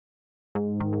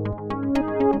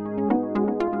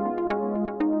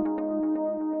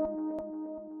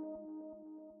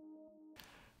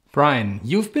Brian,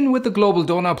 you've been with the Global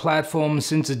Donor Platform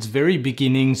since its very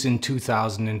beginnings in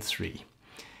 2003.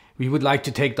 We would like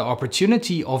to take the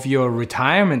opportunity of your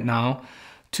retirement now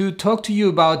to talk to you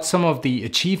about some of the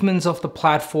achievements of the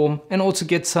platform and also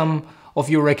get some of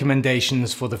your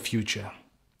recommendations for the future.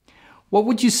 What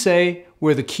would you say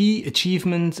were the key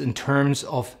achievements in terms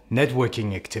of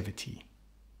networking activity?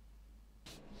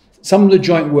 Some of the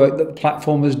joint work that the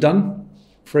platform has done,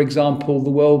 for example, the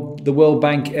World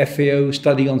Bank FAO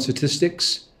study on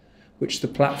statistics, which the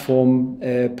platform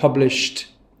published,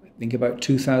 I think about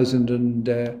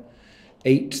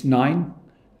 2008-9.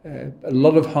 A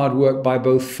lot of hard work by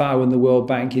both FAO and the World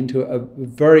Bank into a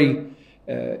very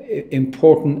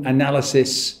important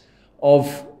analysis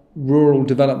of rural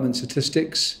development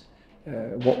statistics,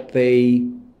 what they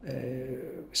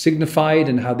signified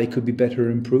and how they could be better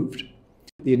improved.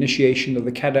 The initiation of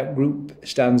the CADAP group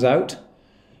stands out,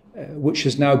 which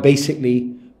has now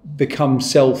basically become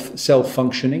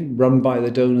self-functioning, run by the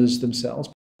donors themselves.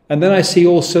 And then I see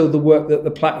also the work that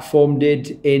the platform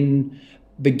did in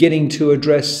beginning to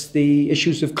address the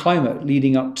issues of climate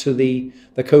leading up to the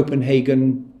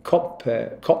Copenhagen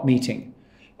COP meeting.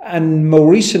 And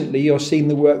more recently, you're seeing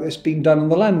the work that's been done on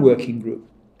the land working group.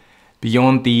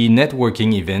 Beyond the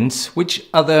networking events, which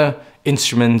other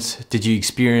instruments did you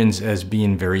experience as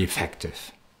being very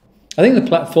effective? I think the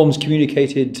platform's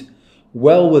communicated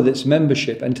well with its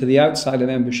membership and to the outsider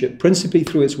membership, principally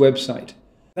through its website.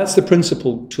 That's the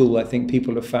principal tool I think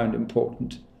people have found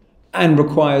important and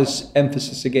requires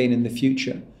emphasis again in the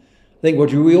future. I think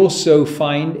what we also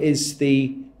find is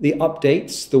the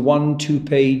updates, the 1-2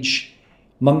 page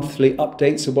monthly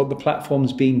updates of what the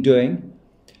platform's been doing.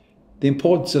 The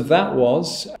importance of that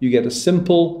was you get a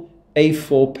simple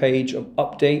A4 page of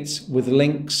updates with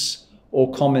links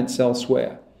or comments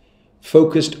elsewhere,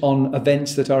 focused on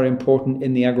events that are important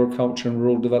in the agriculture and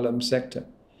rural development sector.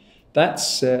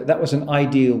 That was an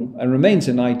ideal and remains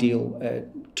an ideal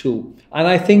tool. And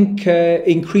I think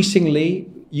increasingly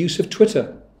use of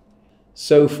Twitter.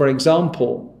 So for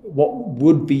example, what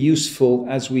would be useful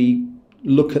as we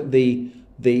look at the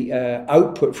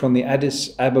output from the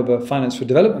Addis Ababa Finance for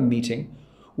Development meeting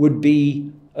would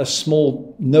be a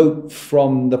small note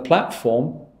from the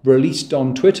platform released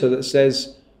on Twitter that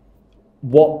says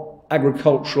what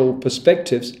agricultural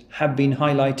perspectives have been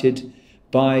highlighted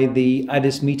by the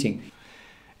Addis meeting.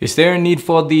 Is there a need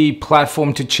for the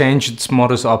platform to change its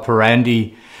modus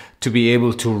operandi to be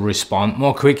able to respond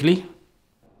more quickly?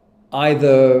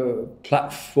 Either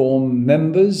platform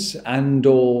members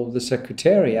and/or the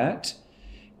Secretariat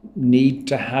need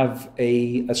to have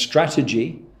a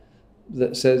strategy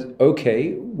that says,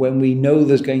 okay, when we know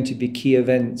there's going to be key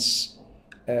events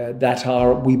that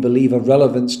we believe are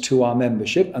relevant to our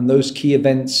membership, and those key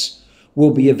events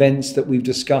will be events that we've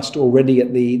discussed already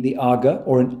at the AGA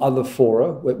or in other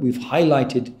fora where we've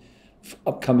highlighted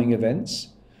upcoming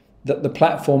events, that the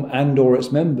platform and/or its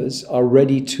members are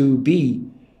ready to be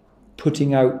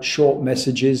putting out short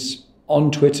messages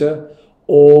on Twitter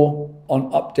or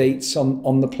on updates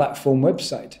on the platform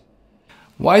website.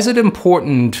 Why is it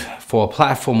important for a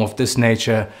platform of this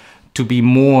nature to be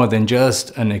more than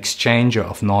just an exchanger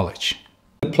of knowledge?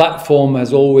 The platform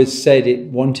has always said it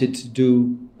wanted to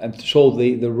do and to solve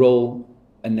the role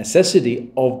and necessity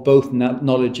of both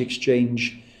knowledge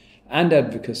exchange and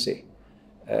advocacy.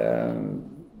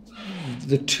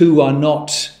 The two are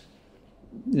not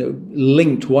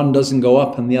linked. One doesn't go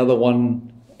up and the other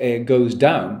one goes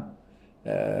down.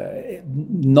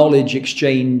 Knowledge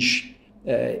exchange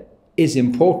is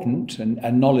important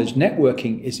and knowledge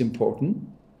networking is important,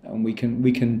 and we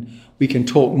can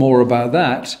talk more about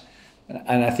that.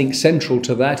 And I think central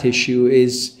to that issue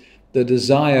is the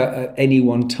desire at any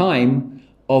one time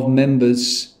of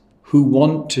members who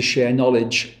want to share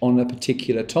knowledge on a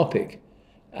particular topic.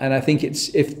 And I think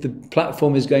if the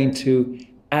platform is going to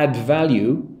add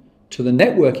value to the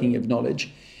networking of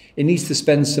knowledge, it needs to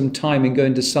spend some time and go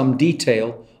into some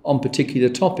detail on particular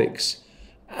topics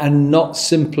and not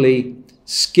simply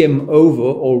skim over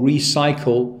or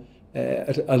recycle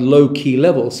at a low-key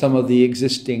level some of the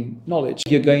existing knowledge.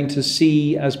 You're going to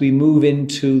see, as we move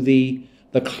into the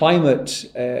climate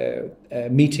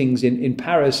meetings in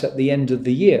Paris at the end of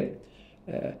the year,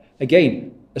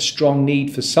 again, a strong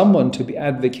need for someone to be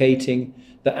advocating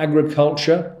that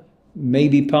agriculture may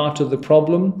be part of the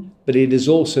problem, but it is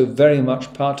also very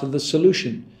much part of the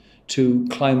solution to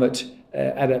climate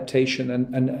adaptation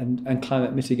and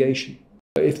climate mitigation.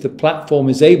 If the platform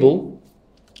is able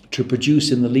to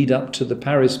produce in the lead up to the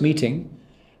Paris meeting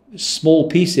small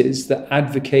pieces that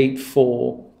advocate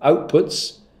for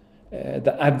outputs,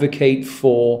 that advocate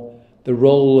for the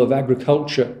role of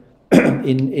agriculture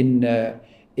in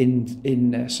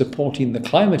in supporting the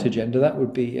climate agenda, that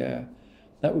would be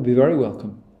very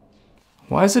welcome.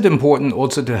 Why is it important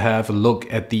also to have a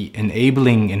look at the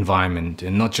enabling environment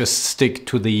and not just stick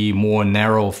to the more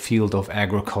narrow field of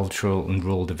agricultural and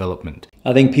rural development?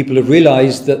 I think people have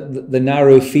realized that the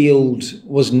narrow field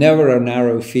was never a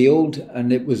narrow field,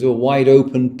 and it was a wide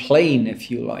open plain,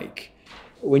 if you like.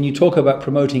 When you talk about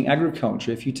promoting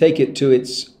agriculture, if you take it to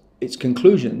its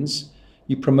conclusions,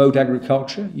 you promote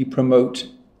agriculture, you promote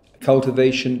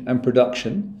cultivation and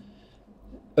production.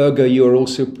 Ergo, you are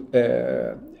also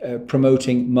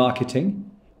promoting marketing,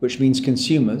 which means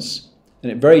consumers,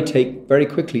 and it very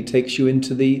quickly takes you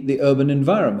into the urban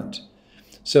environment.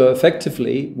 So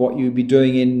effectively, what you'd be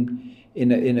doing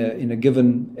in a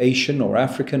given Asian or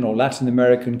African or Latin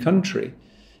American country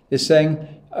is saying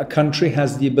a country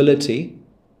has the ability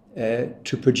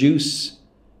to produce,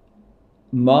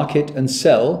 market and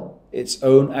sell its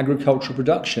own agricultural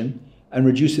production and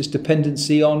reduce its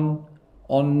dependency on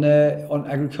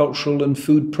agricultural and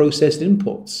food processed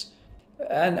imports.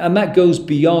 And that goes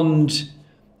beyond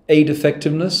aid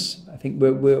effectiveness. I think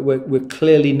we're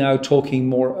clearly now talking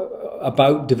more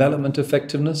about development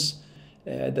effectiveness.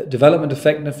 That development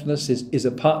effectiveness is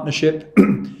a partnership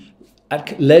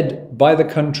led by the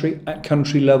country at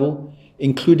country level,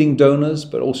 including donors,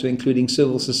 but also including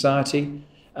civil society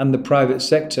and the private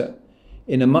sector,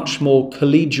 in a much more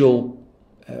collegial,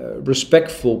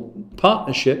 respectful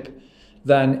partnership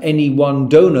than any one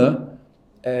donor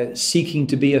seeking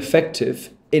to be effective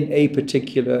in a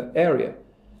particular area.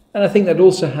 And I think that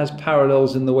also has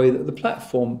parallels in the way that the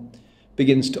platform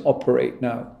begins to operate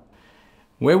now.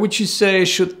 Where would you say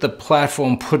should the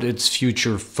platform put its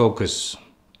future focus?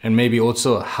 And maybe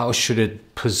also, how should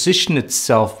it position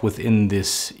itself within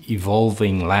this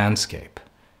evolving landscape?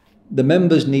 The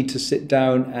members need to sit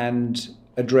down and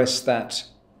address that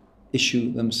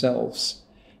issue themselves,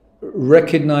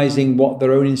 recognizing what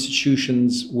their own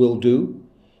institutions will do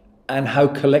and how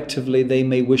collectively they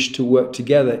may wish to work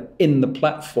together in the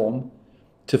platform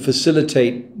to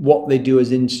facilitate what they do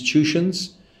as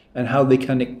institutions and how they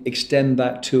can extend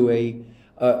that to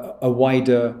a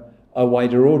wider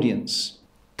audience.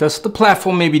 Does the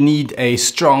platform maybe need a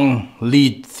strong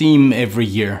lead theme every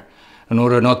year in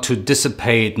order not to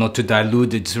dissipate, not to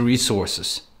dilute its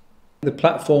resources? The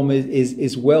platform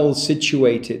is well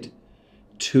situated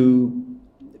to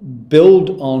build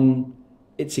on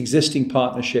its existing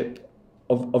partnership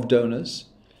of donors,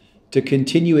 to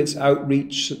continue its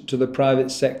outreach to the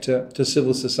private sector, to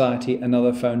civil society and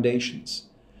other foundations,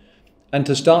 and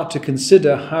to start to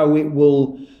consider how it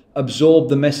will absorb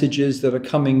the messages that are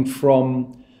coming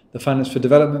from the Finance for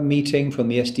Development meeting, from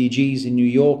the SDGs in New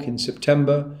York in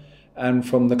September, and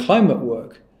from the climate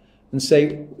work, and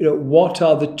say, what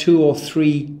are the 2 or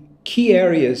 3 key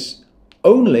areas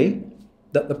only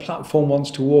that the platform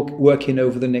wants to work in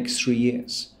over the next 3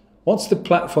 years? What's the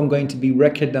platform going to be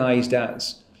recognized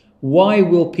as? Why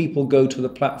will people go to the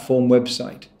platform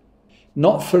website?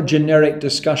 Not for generic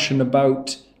discussion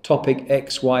about topic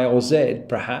X, Y, or Z,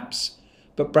 perhaps,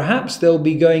 but perhaps they'll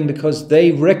be going because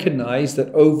they recognize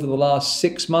that over the last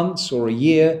 6 months or a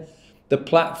year, the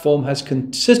platform has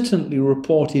consistently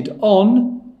reported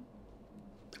on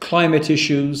climate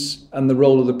issues and the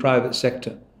role of the private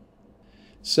sector.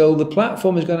 So the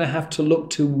platform is going to have to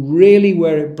look to really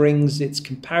where it brings its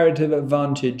comparative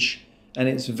advantage and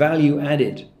its value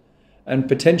added, and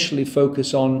potentially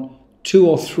focus on 2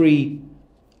 or 3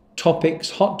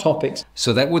 topics, hot topics.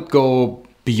 So that would go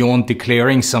beyond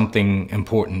declaring something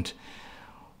important.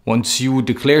 Once you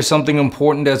declare something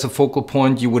important as a focal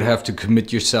point, you would have to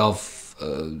commit yourself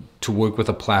to work with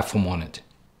a platform on it.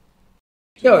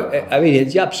 I mean,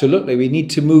 it's absolutely. We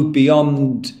need to move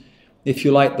beyond, if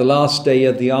you like, the last day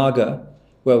of the Aga,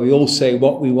 where we all say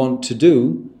what we want to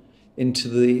do, into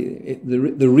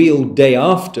the real day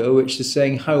after, which is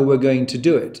saying how we're going to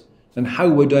do it. And how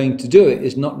we're going to do it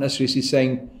is not necessarily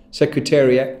saying,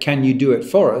 Secretariat, can you do it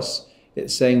for us?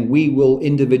 It's saying we will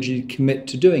individually commit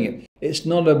to doing it. It's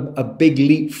not a big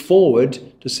leap forward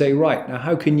to say, right, now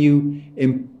how can you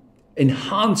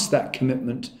enhance that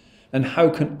commitment, and how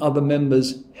can other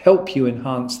members help you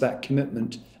enhance that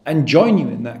commitment and join you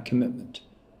in that commitment?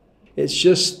 It's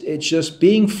just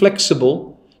being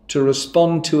flexible to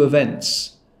respond to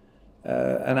events.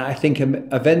 And I think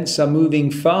events are moving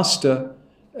faster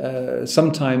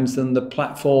sometimes than the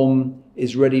platform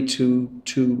is ready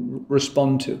to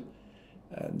respond to.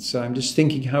 And so I'm just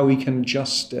thinking how we can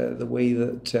adjust the way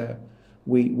that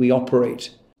we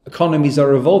operate. Economies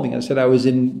are evolving. I said I was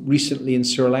recently in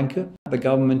Sri Lanka. The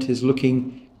government is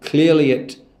looking clearly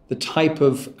at the type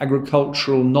of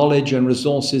agricultural knowledge and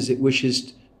resources it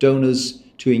wishes donors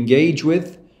to engage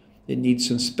with. it needs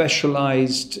some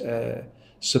specialized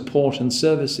support and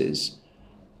services.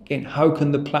 Again, how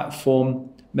can the platform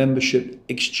membership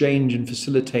exchange and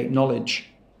facilitate knowledge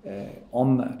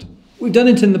on that? We've done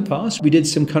it in the past. We did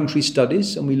some country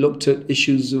studies and we looked at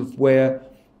issues of where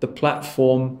the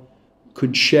platform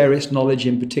could share its knowledge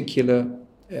in particular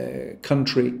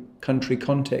country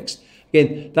context.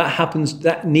 Again,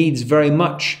 that needs very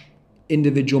much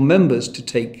individual members to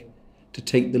take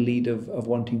the lead of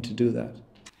wanting to do that.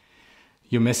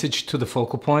 Your message to the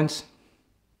focal points?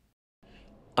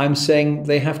 I'm saying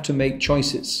they have to make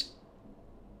choices.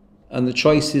 And the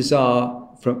choices are,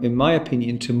 in my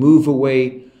opinion, to move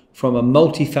away from a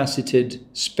multifaceted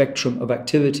spectrum of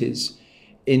activities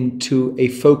into a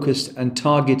focused and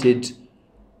targeted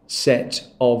set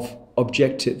of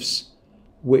objectives,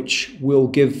 which will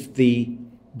give the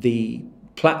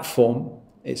platform,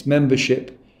 its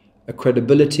membership, a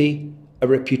credibility, a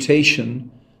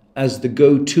reputation as the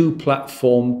go-to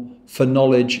platform for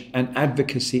knowledge and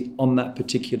advocacy on that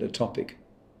particular topic.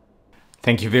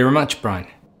 Thank you very much, Brian.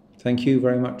 Thank you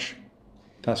very much,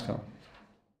 Pascal.